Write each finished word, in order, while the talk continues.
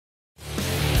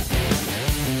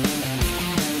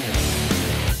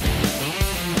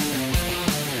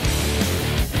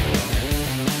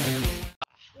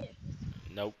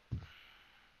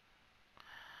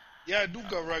Yeah, I do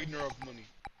got Ragnarok money.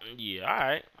 Yeah,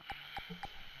 alright.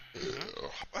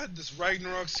 I had this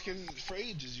Ragnarok skin for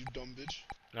ages, you dumb bitch.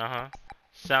 Uh-huh.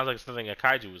 Sounds like something a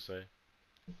kaiju would say.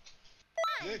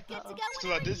 Yeah,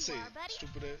 because I did say it,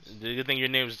 stupid ass. The good thing your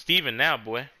name's Steven now,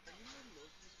 boy.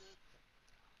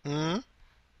 Hmm?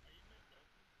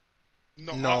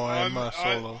 No, I'm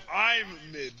solo. I'm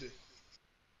mid.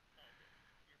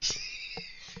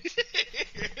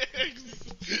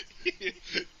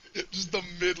 Just the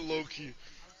mid low-key.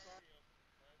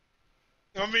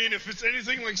 I mean, if it's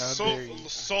anything like solo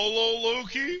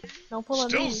low-key,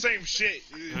 still the same shit.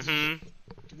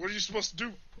 What are you supposed to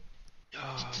do?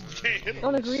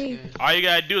 Don't agree. All you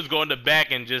gotta do is go in the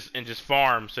back and just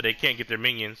farm so they can't get their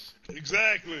minions.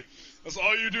 Exactly. That's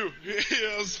all you do. Yeah,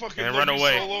 it's fucking and run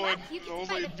away. Solo and I was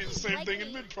like, it'd be the same thing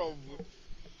in mid probably.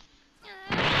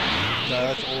 Nah,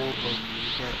 that's old, but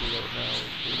you can't do that now.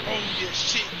 Oh yeah,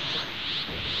 shit.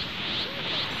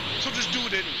 So just do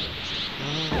it anyway.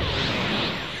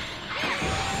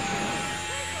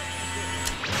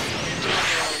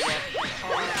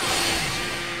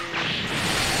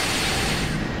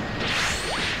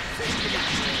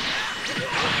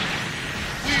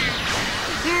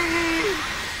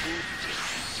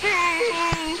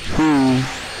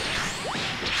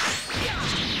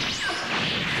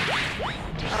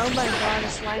 Oh my god, a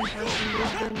slime person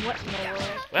moved in. What in the world?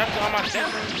 What happened to all my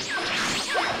stuff?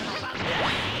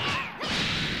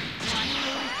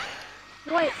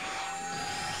 Wait.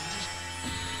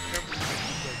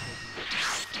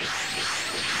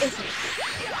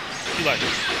 You like it?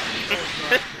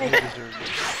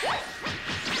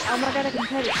 Oh my god, I can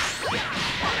pet it.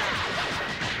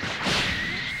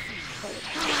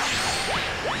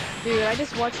 Dude, I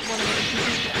just watched one of the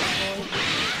pieces of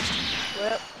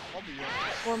Yep.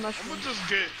 Four I'm mushrooms. gonna just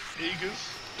get Aegis.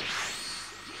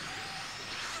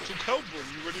 So Kelvin,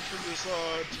 you ready for this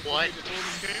What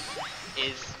game?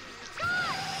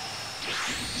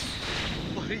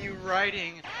 What are you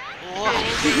writing? What?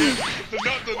 They're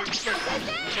not gonna expect that.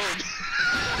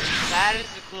 That is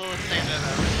the coolest thing I've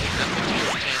ever seen. That's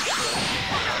the coolest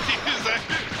thing.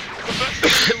 Exactly. The best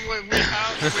thing is like we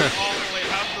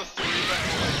have the three that.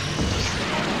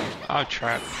 I'm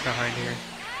trapped behind here.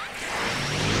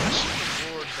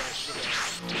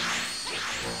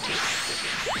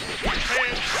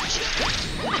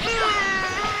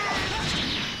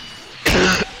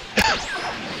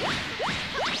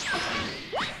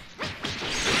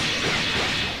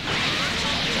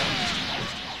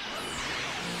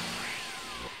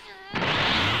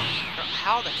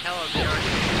 How the hell are they already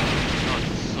on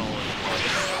solid?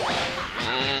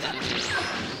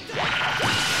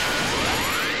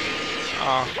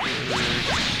 Oh,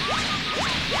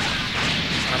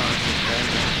 I don't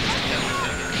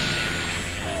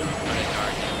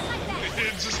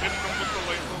Just hitting them with the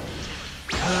late level.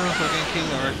 Oh, fucking King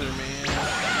Arthur, man.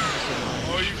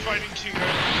 Oh, you fighting King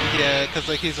Arthur? Yeah, cause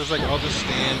like he's just like, I'll just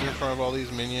stand in front of all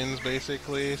these minions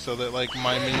basically, so that like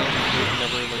my minions would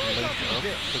never like link up,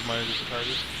 cause mine are just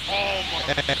retarded. Oh my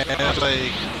god. And it's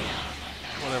like,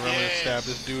 whatever, I'm gonna stab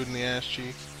this dude in the ass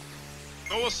cheek.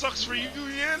 No, what sucks for you,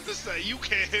 Yan, is that you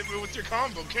can't hit me with your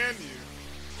combo, can you?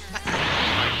 Oh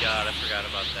my god, I forgot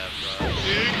about that, bro. I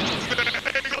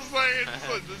was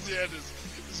like, this Yan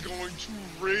is going to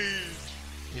rage.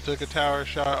 He took a tower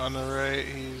shot on the right,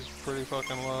 he's pretty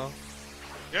fucking low.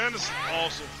 Yan is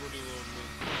also pretty low,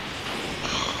 man.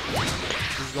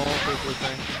 He's going for the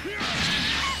thing.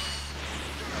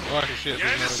 Oh shit,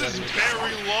 Yanis is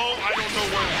very low, I don't know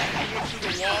where he went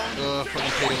through the wall.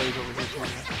 Fucking Pele's over here for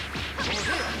me.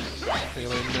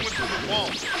 Pele missed it.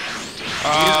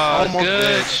 Oh, almost good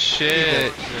dead.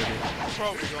 shit.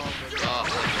 Probably gone, but... Oh,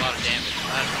 that's a lot of damage.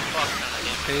 That's a fuck ton of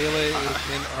damage. Pele is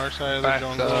in our side of the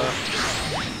jungle.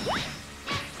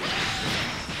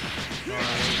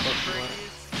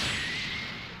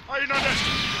 Oh, you're not dead!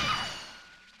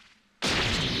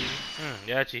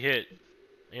 You actually hit.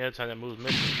 Yeah, that's how that move's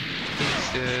missing.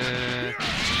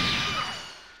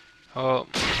 Oh.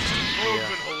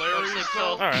 Been hilarious,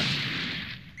 though. Alright.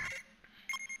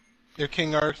 If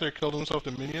King Arthur killed himself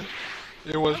to minion,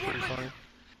 it was pretty funny.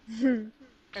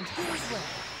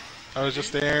 I was just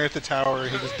staring at the tower,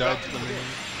 he just died to the minion.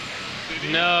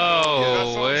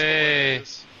 No way.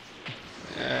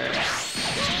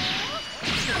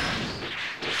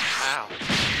 Ow.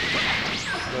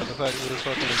 But the fact that this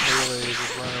fucking Pele is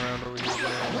just running around over here doing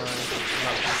all right,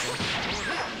 not people.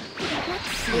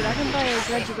 Dude, I can buy a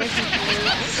graduation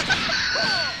clothes.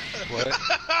 What?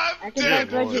 I can buy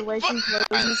graduation clothes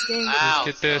in this game. Ow,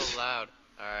 Get this. so loud.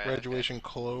 Alright. graduation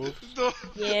clothes. The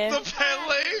Yeah.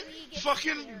 Pele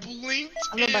fucking blinked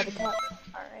I'm about to in cut.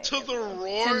 Alright. to the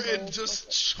roar and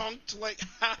just chunked like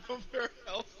half of her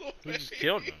health away. You just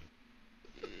killed him.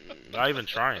 Not even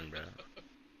trying, bro.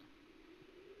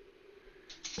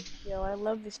 Yo, I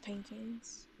love these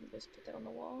paintings. Let me just put that on the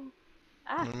wall.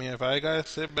 Ah. I mean, if I gotta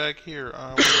sit back here,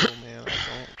 I will, man.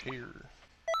 I don't care.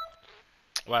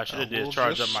 Well, I should have did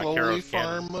charge up my Karasu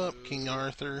cannon. Farm up, King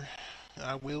Arthur.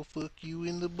 I will fuck you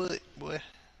in the butt, boy.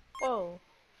 Whoa.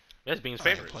 That's Bean's I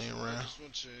ain't favorite. playing around.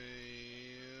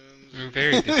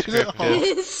 Very descriptive.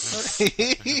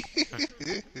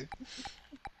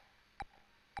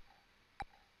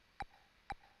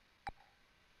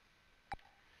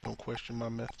 Don't question my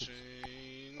methods.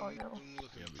 Oh no.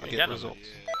 I get results.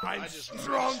 I'm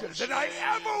stronger than I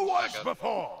ever was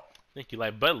before. I think you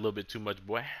like butt a little bit too much,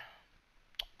 boy.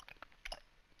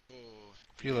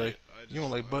 Feel like you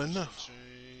don't like butt enough.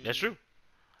 That's true.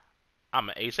 I'm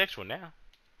an asexual now.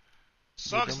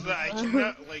 Sucks that I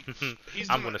cannot, like, he's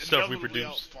I'm gonna self-reproduce.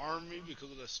 out-farm me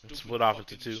because of that stupid Split off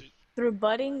into fucking two. shit. Through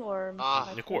budding or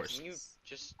of course. Can you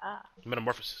just...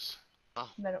 Metamorphosis.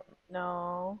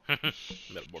 No.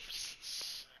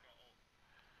 Metamorphosis.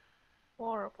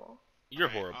 Horrible. You're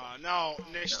horrible. Now,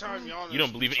 next time, y'all... You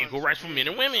don't believe in equal rights for men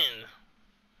and women.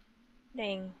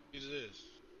 Dang. It is.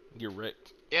 You're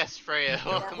wrecked. Yes, Freya,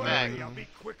 welcome back. I'll be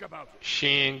quick about it. She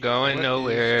ain't going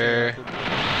nowhere. No!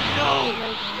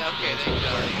 Yeah, okay, thank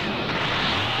God.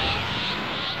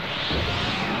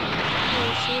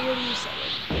 Oh, see what you said.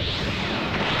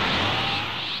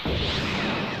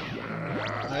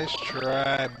 Nice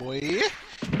try, boy.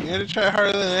 You had to try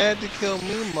harder than that to kill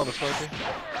me, motherfucker.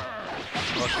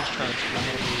 Oh, she's trying to kill me.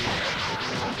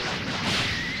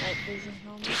 Night vision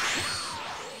helmet.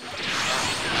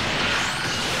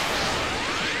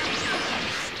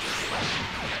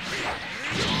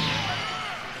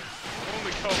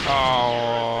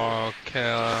 Oh,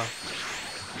 kill.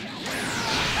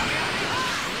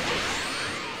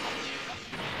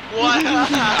 What?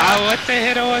 What the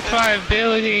hell with my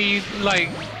ability? You, like,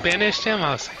 banished him?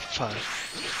 I was like, fuck.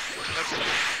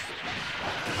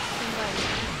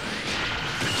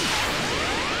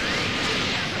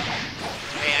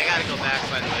 Hey, I gotta go back,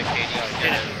 by the way, Katie.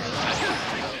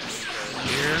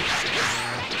 Here?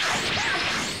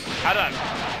 Hold on.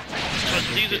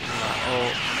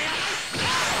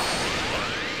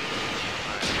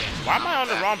 Why am I on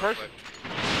the wrong person?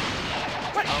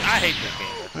 What? I hate this game.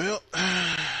 Well,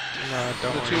 No,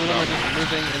 don't the two of them are just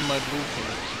living in my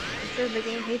blueprint. I'm sure the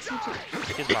game hates you too.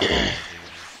 It's my fault.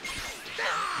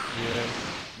 Yeah.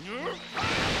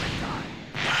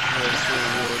 There's the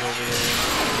wood over there.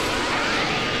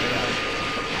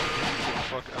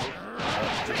 Fuck out.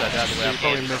 You're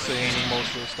probably missing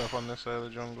most of the stuff on this side of the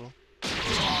jungle.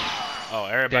 Oh,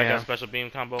 everybody Damn. got special beam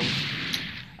combos.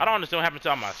 I don't understand what happened to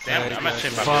all my stamina. I'm not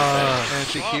changing my Fuck. And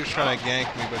she keeps trying to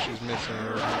gank me, but she's missing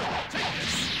her.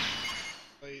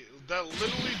 Like, that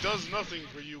literally does nothing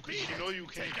for you because you know you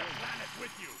can't kill me.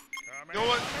 You know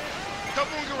what?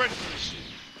 Couple and get ready for this shit.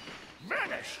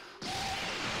 Vanish!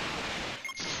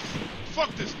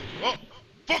 Fuck this nigga. Oh,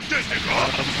 fuck this nigga.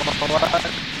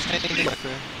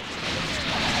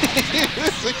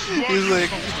 He's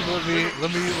like,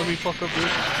 let me fuck up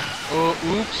this. Oh,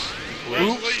 oops.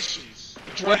 Congratulations.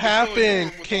 What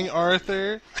happened, King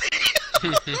Arthur?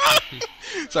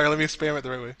 Sorry, let me spam it the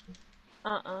right way.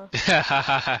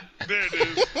 There it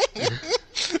is.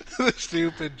 The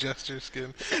stupid gesture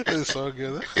skin. That is so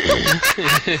good.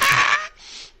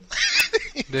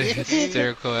 The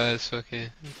hysterical ass fucking.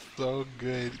 So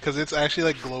good. Because it's actually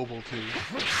like global too.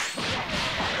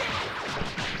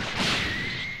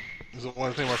 This is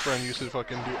one thing my friend used to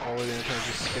fucking do all of it and kind of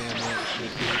just spam that shit.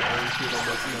 He would always feel like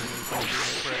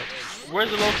crap. Where's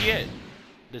the Loki at?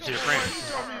 That's your friend.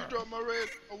 You dropped my red.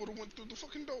 I would've went through the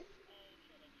fucking door.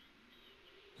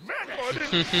 Vanish! Oh, I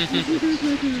didn't.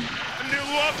 I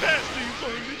nearly walked past you, you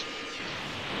fucking bitch.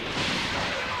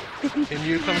 Can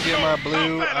you come get my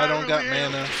blue? I don't got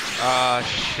mana. Ah,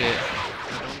 shit.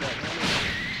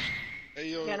 Hey,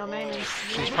 yo, Got no mana.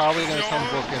 She's probably gonna come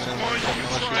booking and unless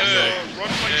she's run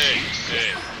my cheeks.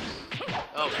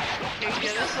 Oh, okay,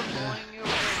 yeah, that's annoying you. What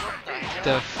the hell?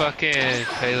 The fucking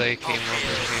Pele came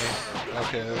over here.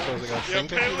 okay, that's what I got. Yeah,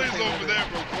 Pele's over there,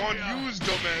 but Guan Yu's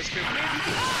dumbass can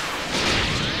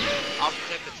I'll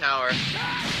protect the tower.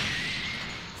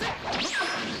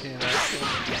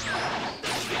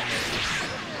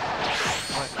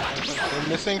 They're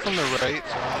missing from the right,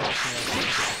 so I'm looking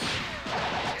at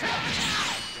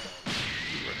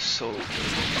So I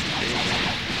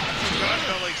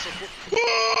felt like support.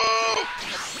 Whoa!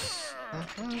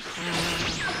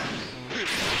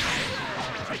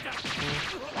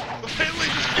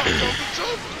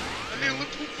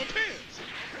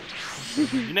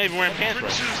 You're not even wearing pants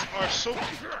right. Princes are so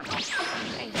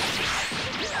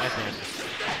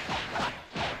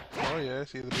Oh yeah, I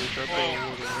see the bitch up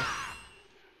there.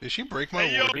 Did she break my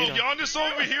Hey yo, word? Giannis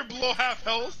over here below half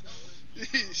health.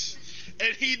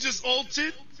 And he just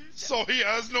ulted, so he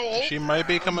has no ult. She might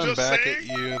be coming back saying.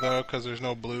 at you though, cause there's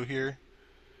no blue here.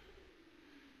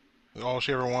 All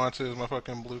she ever wants is my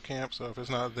fucking blue camp, so if it's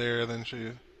not there, then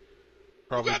she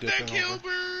probably got that kill, over.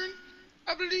 Burn?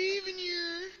 I believe in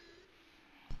you.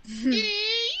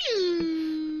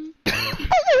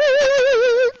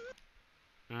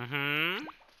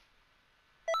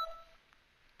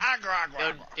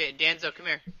 Yo, Danzo, come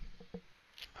here.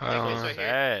 Oh,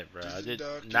 bad, bro. I did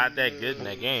not that good in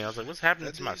that game. I was like, what's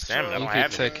happening to my stamina? I don't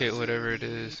have tech it, whatever it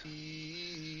is.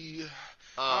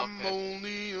 I'm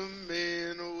only a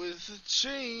man with a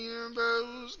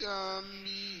chamber's got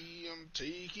me. I'm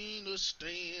taking a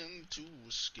stand to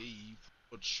escape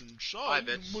what's inside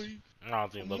me. I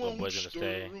don't think Local Boy's gonna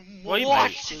stay. Well, he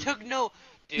might. She took no.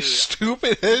 Dude.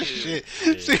 Stupid as shit.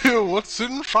 See what's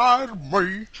inside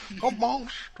me? A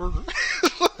monster.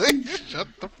 Shut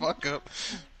the fuck up.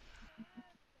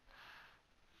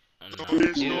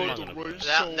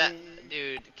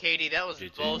 Dude, Katie, that was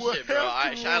bullshit, bro.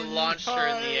 I launched her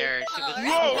in the air and she was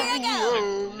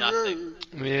nothing.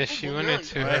 Yeah, she went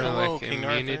into her like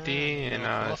immunity, and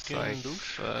I was like,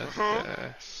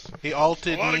 fuck. He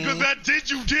ulted me. A lot of good that did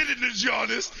you did it,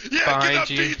 Giannis. Yeah, get that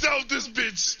beats out this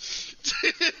bitch.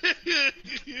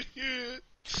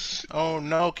 Oh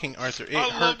no, King Arthur, it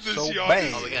hurts so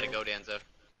bad. Oh, we gotta go, Danzo.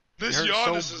 This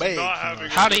Giannis so is bad, not having.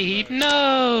 How did he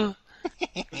know?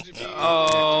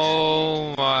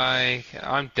 Oh my!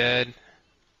 I'm dead.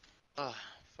 Oh,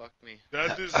 fuck me.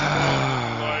 That is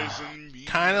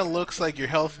kind of looks like your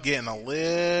health getting a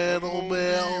little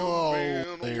bit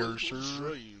low there,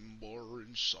 sir.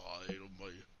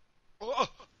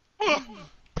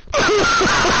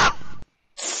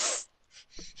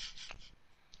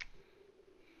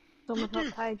 Someone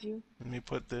help hide you. Let me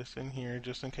put this in here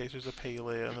just in case there's a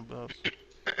Pele on the bus.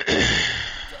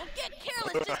 Don't get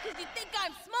careless just because you think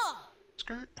I'm small.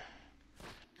 Skirt.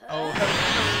 Oh, hell.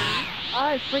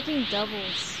 Ah, freaking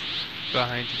doubles.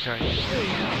 Behind you, Kai.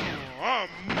 Oh,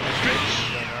 bitch.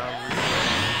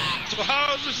 So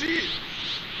how's the shit?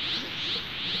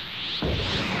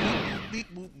 Beep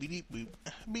boop beep boop.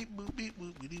 Beep boop beep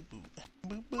boop beep boop.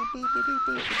 Boop boop boop boop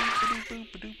boop.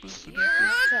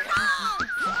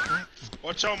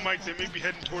 Watch out, Mike. They may be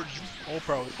heading towards you. Oh,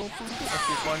 probably.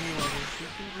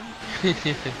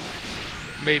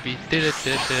 Maybe. Did it.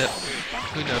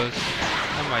 Who knows?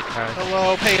 I might die.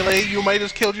 Hello, Pele. You might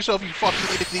have killed yourself, you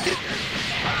fucking idiot.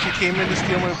 She came in to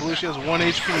steal my blue. She has 1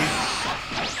 HP.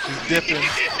 She's dipping.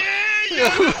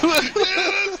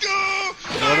 Let's go!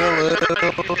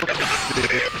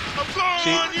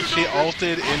 She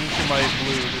ulted into my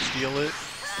blue to steal it,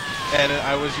 and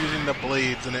I was using the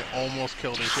blades, and it almost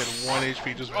killed her. She had 1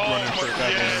 HP just running for a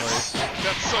goddamn life.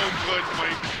 That's so good,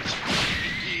 Mike.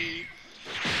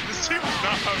 This team is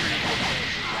not having a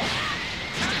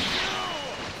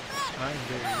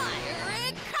good Here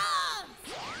it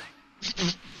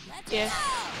comes! Yeah.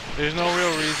 There's no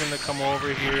real reason to come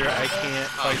over here. I can't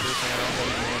fight this man. I don't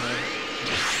have mana.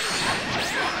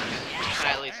 Can I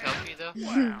at least help you though?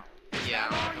 Wow. Yeah,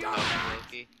 I'm gonna help you,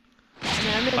 Loki. Oh,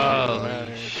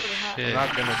 shit. I'm not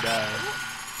gonna die.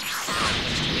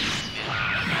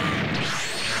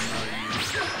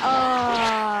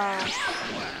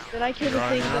 Did I kill the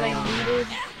thing that I needed?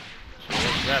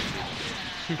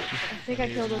 I think I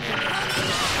killed the thing.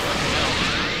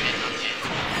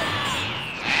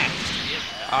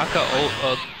 I could ult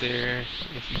up there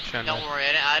if you trying to. Don't worry,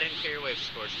 I didn't carry away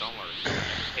Scorch. Don't worry.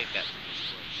 Take that from me,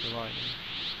 Scorch.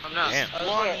 I'm not. Damn.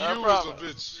 you was a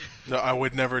bitch. No, I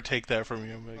would never take that from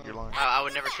you. You're lying. I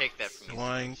would never take that from you. You're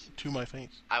lying to my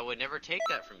face. I would never take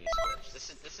that from you, Scorch. This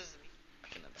is.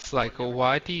 It's like,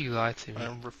 why do you lie to me?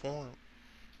 I'm reformed.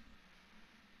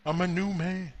 I'm a new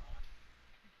man.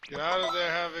 Get out of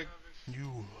there, Havoc.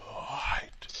 You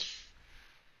lied.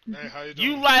 Hey, how you doing?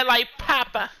 You lie like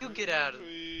Papa. You get out of there.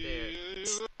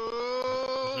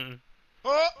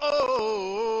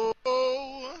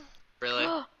 Really?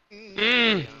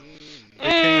 Hey,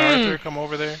 King Arthur, come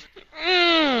over there.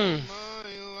 My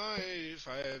life,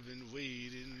 I have been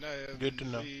waiting. Good to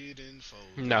know.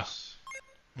 No.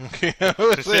 Okay,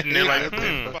 Just sitting there like,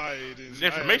 this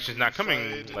information's not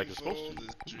coming like it's supposed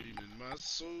to.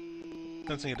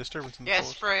 Sensing a disturbance in the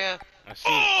Yes, force. Freya. I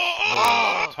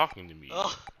see talking to me.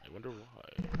 I wonder why.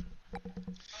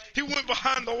 He went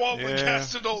behind the wall and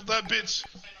casted all that bitch.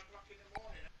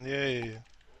 Yeah.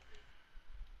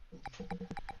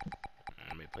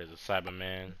 Let me play the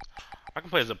Cyberman. I can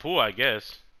play as a pool, I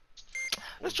guess.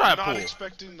 Let's try a pool. I'm not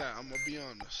expecting that, I'm gonna be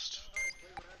honest.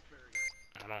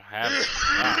 I don't have it.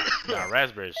 Nah,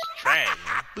 raspberry's trash,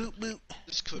 man. Boop boop.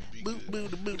 This could be Boop good.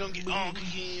 boop We boop. don't get onk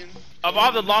again. Of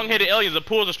all the long-headed aliens, the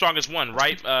pool is the strongest one,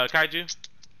 right, Kaiju?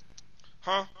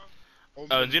 Huh? In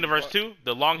Xenoverse 2,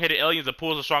 the long-headed aliens, the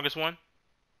pool is the strongest one?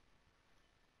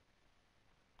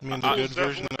 I mean, the good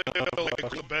version like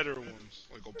the better ones.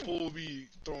 Like a pool be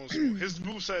throwing some. His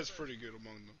moveset's pretty good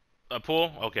among them. A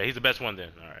pool? Okay, he's the best one then.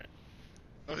 Alright.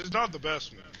 No, he's not the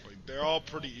best one. Like, they're all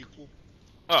pretty equal.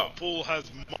 Oh. The pool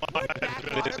has What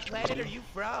planet are you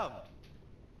from?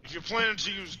 If you're planning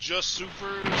to use just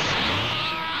supers,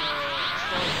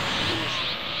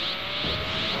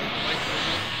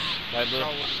 Light blue? Yeah,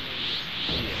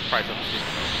 probably something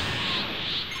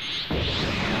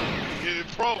it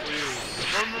probably is.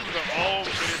 I remember they're all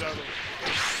made out of.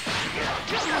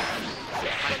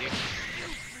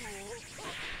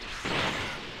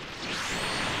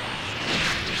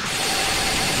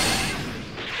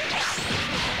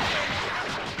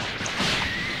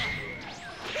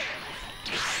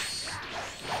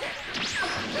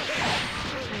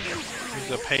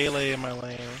 There's a Pele in my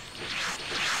lane.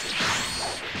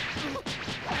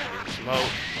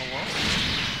 Smoke.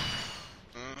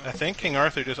 I think King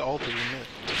Arthur just altered in it.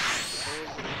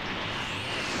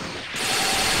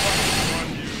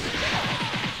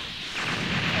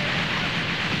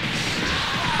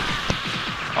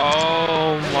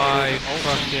 Oh my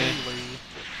fucking.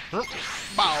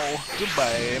 Bow.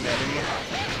 Goodbye, madam.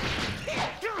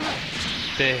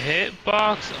 The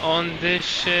hitbox on this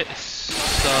shit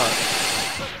sucks.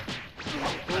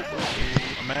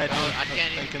 Imagine I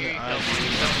can't even thinking hear that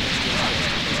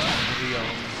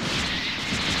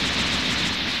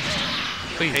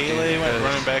Pele went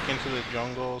running back into the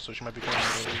jungle, so she might be coming over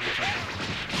or something.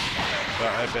 But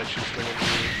I bet she's still over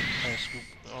here trying to scoop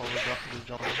all the way up to the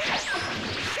jungle.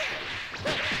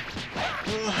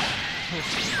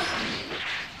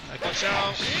 Watch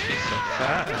out!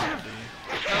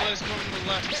 Pele's going to the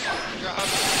left. Figure out how to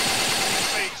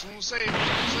say it. Someone say it. I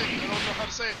don't know how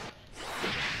to say it.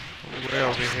 We're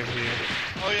over here.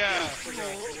 Oh yeah, I forgot.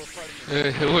 We're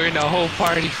fighting. We're in a whole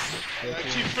party. I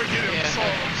keep forgetting the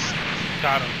songs.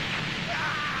 Got him.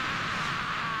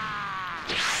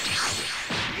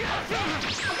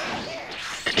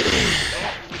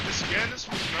 With this Ganis,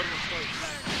 we'll never fight.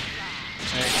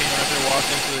 Alright, King Arthur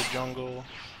walked into the jungle.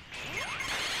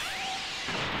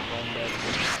 Going back.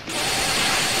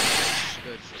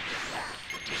 Good.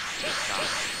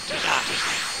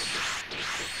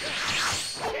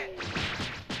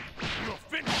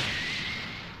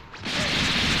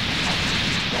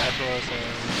 That's what I was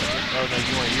saying. Oh no,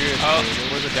 you weren't here.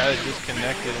 There was a guy that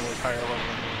disconnected and was higher level than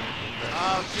me.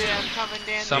 Oh shit, I'm coming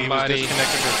down. Somebody. He was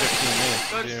disconnected for 15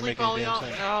 minutes. Go It to didn't sleep, make any all damn y'all.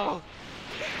 sense. No.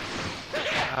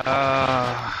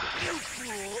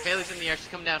 Pele's in the air. She's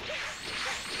coming down.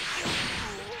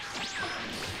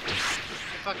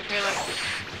 Fucking Pele.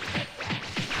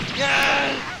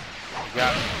 Yes!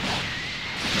 Got him.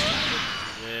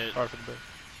 Yeah. Hard for the best.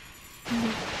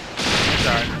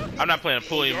 Sorry. I'm not playing a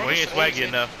pool anymore. He ain't swaggy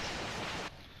enough.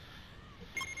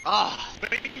 Ah!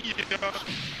 Thank you.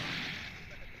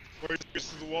 Where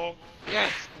is the wall?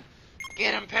 Yes!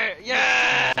 Get him, Pele!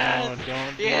 Yes! Oh,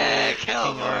 don't do Yeah, it, kill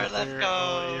King for it, Arthur. let's go.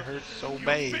 Oh, it hurts so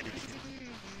bad.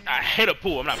 I hate a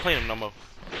pool. I'm not playing him no more.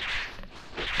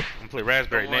 I'm gonna play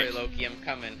raspberry Don't worry, next. Loki, I'm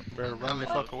coming. Better run the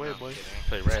fuck away, boy.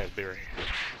 Play raspberry.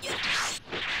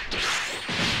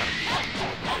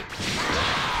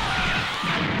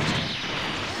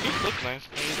 He looks nice.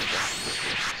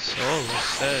 So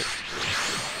set.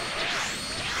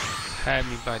 Had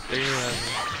me by 3 levels.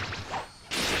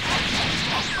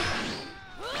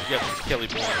 You got some Kelly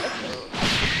boy.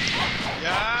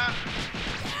 Yeah.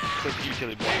 Look at you,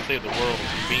 Kelly boy. Save the world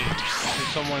with Bean. There's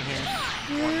someone here.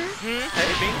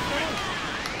 Hey, Bean.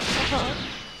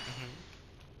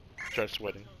 Start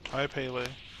sweating. Hi, Pele.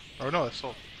 Oh no, that's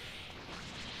Soul.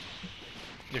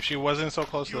 If she wasn't so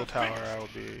close to the tower, I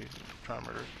would be trying to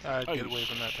murder. I'd get away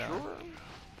from that tower.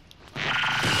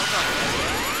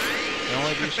 They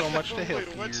only do so much to help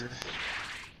you.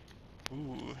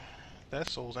 Ooh, that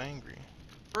Soul's angry.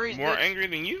 Freeze, More bitch. angry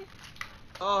than you?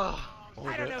 Oh.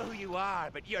 I don't know who you are,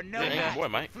 but you're no Yeah, match boy, for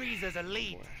Mike. Frieza's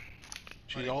elite.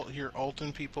 She's here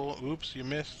ulting people. Oops, you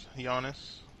missed,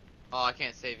 Giannis. Oh, I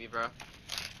can't save you, bro.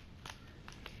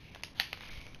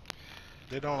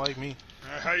 They don't like me.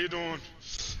 How you doing?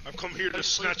 I've come here to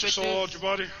snatch your soul out your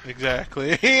body.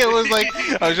 Exactly. It was like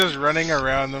I was just running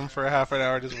around them for half an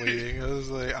hour just waiting. It was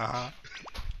like,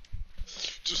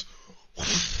 Just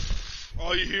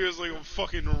all you hear is like a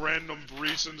fucking random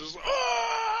breeze and just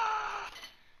ah!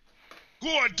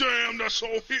 God damn, that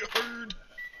soul hit hard.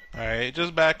 Alright,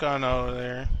 just back on over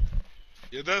there.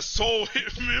 Yeah, that soul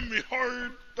hit me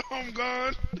hard. I'm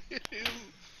gone.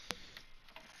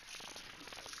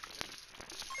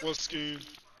 What scheme?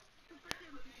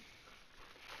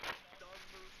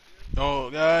 Oh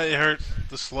god, it hurts.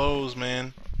 The slows,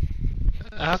 man.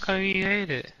 How come you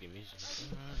hate it?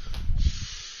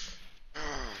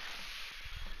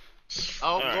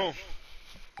 Oh, Alright.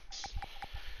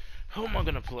 Who am I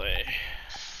gonna play?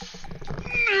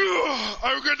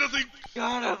 I regret nothing.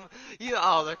 got him.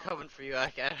 Oh, they're coming for you. I'm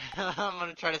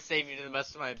gonna try to save you to the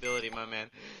best of my ability, my man.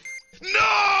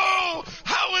 No!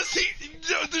 How is he?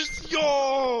 No,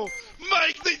 yo,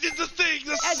 Mike, they did the thing.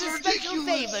 That's As a special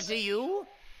ridiculous. favor to you.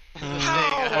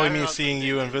 How? Oh, you mean seeing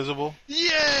you invisible?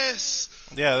 Yes.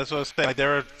 Yeah, that's what I was saying. Like, they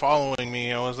were following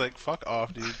me. I was like, fuck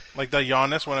off, dude. Like, the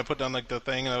Giannis, when I put down, like, the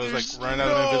thing and I was, There's like, running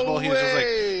out of no invisible, he was just,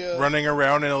 way. like, running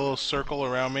around in a little circle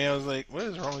around me. I was like, what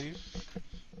is wrong with you?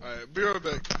 Alright, be right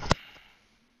back.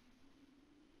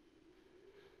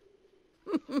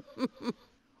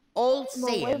 Old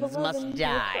Saiyans must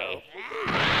die.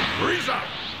 Frieza!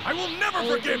 I will never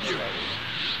forgive you!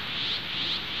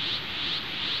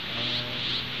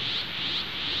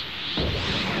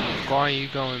 Why are you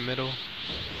going middle?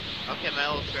 Okay, my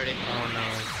ult's ready. Oh no,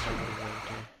 somebody's right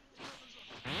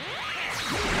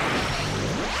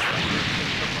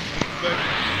there.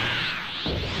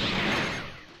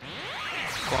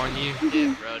 Go on you.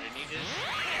 Yeah, bro, didn't you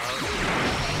just...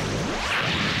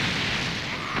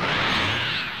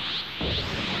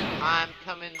 I'm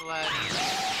coming, lad.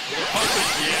 Yeah,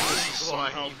 this is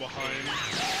somehow behind.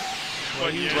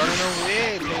 But He's yeah. running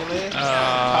away, Pele.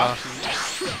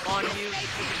 On you.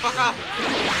 Fuck off.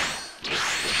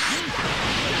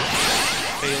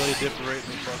 Pele dipped right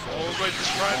in the fuck I off. was like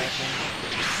trying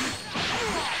to.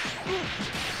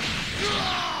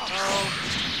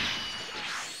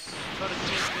 Go to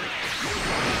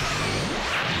sleep,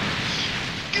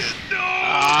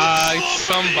 No!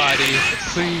 somebody,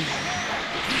 please.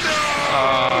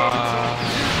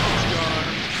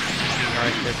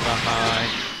 Right there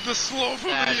behind. The slow from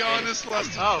Bad the honest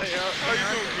last Oh. Hey, how you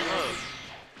doing,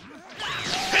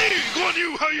 Hey, go on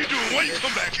you, how you doing? Why you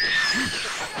come back?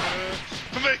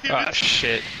 Come back here, Ah, bitch.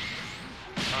 shit.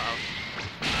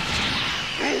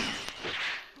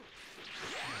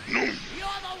 No.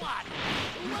 You're the one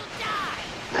who will die.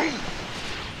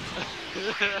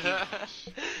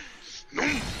 No.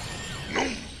 No.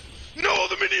 No,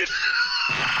 the minion.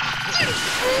 That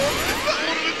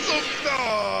would have been so...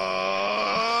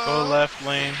 Go left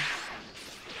lane.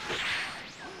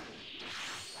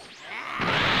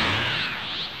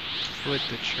 With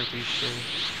the trippy shit.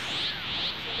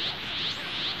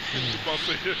 About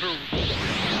to hit her.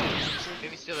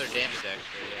 Maybe steal their damage,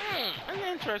 actually. Yeah. An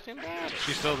interesting battle.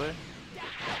 She's still there.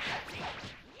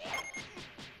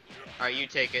 Alright, you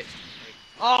take it.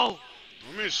 Oh!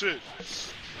 I mean, shit.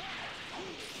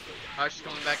 Alright, she's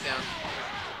coming back down.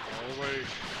 I was like,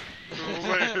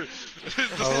 the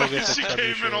Oh, second get the she chubby came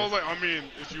in, shit. I was like, I mean,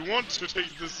 if you want to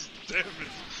take this damage,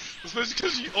 especially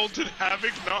because she ulted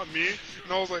Havoc, not me,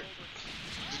 and I was like,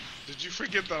 did you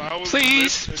forget that I was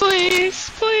Please, lit? please,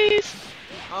 please.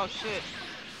 Oh, shit.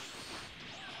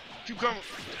 Keep coming.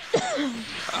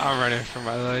 I'm running for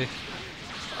my life.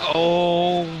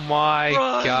 Oh my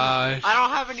Run. gosh. I don't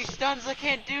have any stuns, I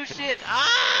can't do shit.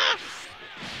 Ah!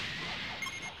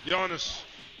 Giannis.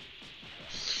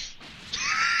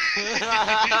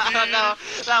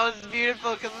 that was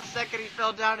beautiful, because the second he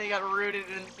fell down, he got rooted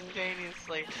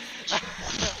instantaneously.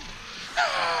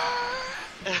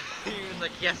 He was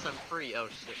like, yes, I'm free. Oh,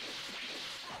 shit.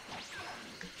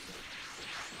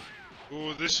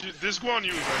 Ooh, this Guan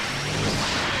Yu is like,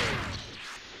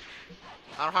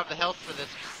 I don't have the health for this.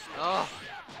 Oh.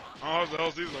 I don't have the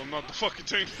health either, I'm not the fucking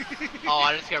tank. Oh,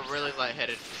 I just got really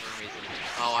lightheaded for some reason.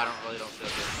 Oh, I don't feel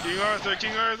good. King Arthur,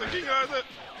 King Arthur, King Arthur!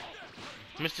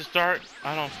 Mr. Stark,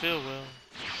 I don't feel well.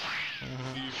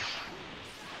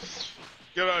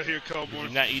 Get out of here, cowboy. You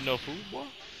not eat no food, boy?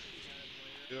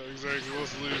 Yeah, exactly,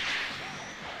 let's leave.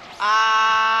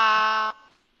 Ah!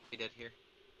 Be dead here.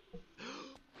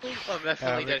 I'm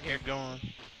definitely dead here. Keep going.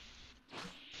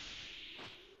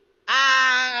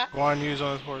 Ah! Guan Yu's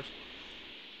on his horse.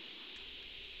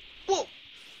 Whoa!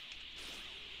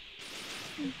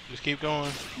 Just keep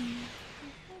going.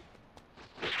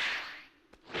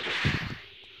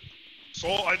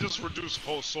 Soul, I just reduced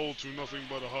whole soul to nothing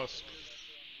but a husk.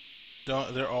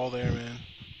 Don't. They're all there, man.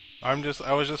 I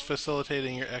was just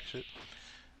facilitating your exit.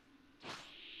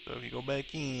 So if you go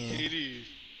back in. KD.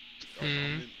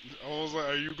 Hmm? I was like,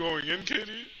 are you going in, KD?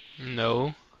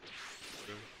 No.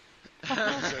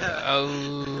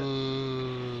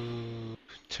 Oh.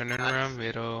 turning around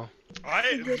middle.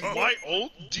 My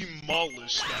ult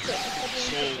demolished that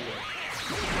solo.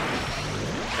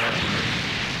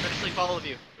 Better sleep, all of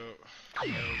you.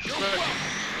 Respect.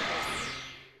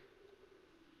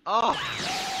 Oh!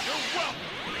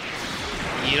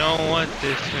 You don't want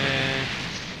this, man.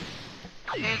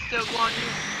 And still go on you.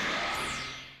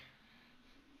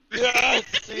 Yes!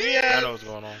 I know what's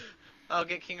going on. Oh,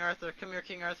 get King Arthur. Come here,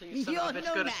 King Arthur. You son of a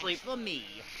bitch. Go to sleep. For me.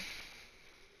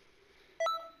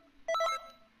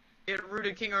 Get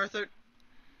rooted, King Arthur.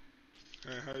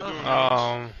 Hey, how you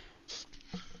doing?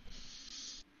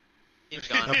 He's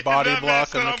gone. The body That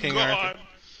block man on the said King I'm Arthur. gone.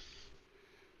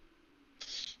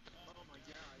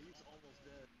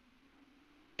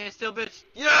 And still, bitch.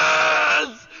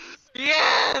 Yes!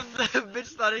 Yes! Bitch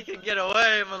thought he could get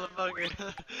away,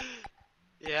 motherfucker.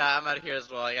 Yeah, I'm out of here as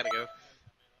well. I gotta go.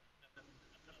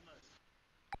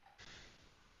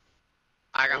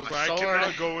 I got my I sword.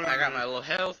 cannot go in I got there. my little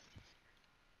health.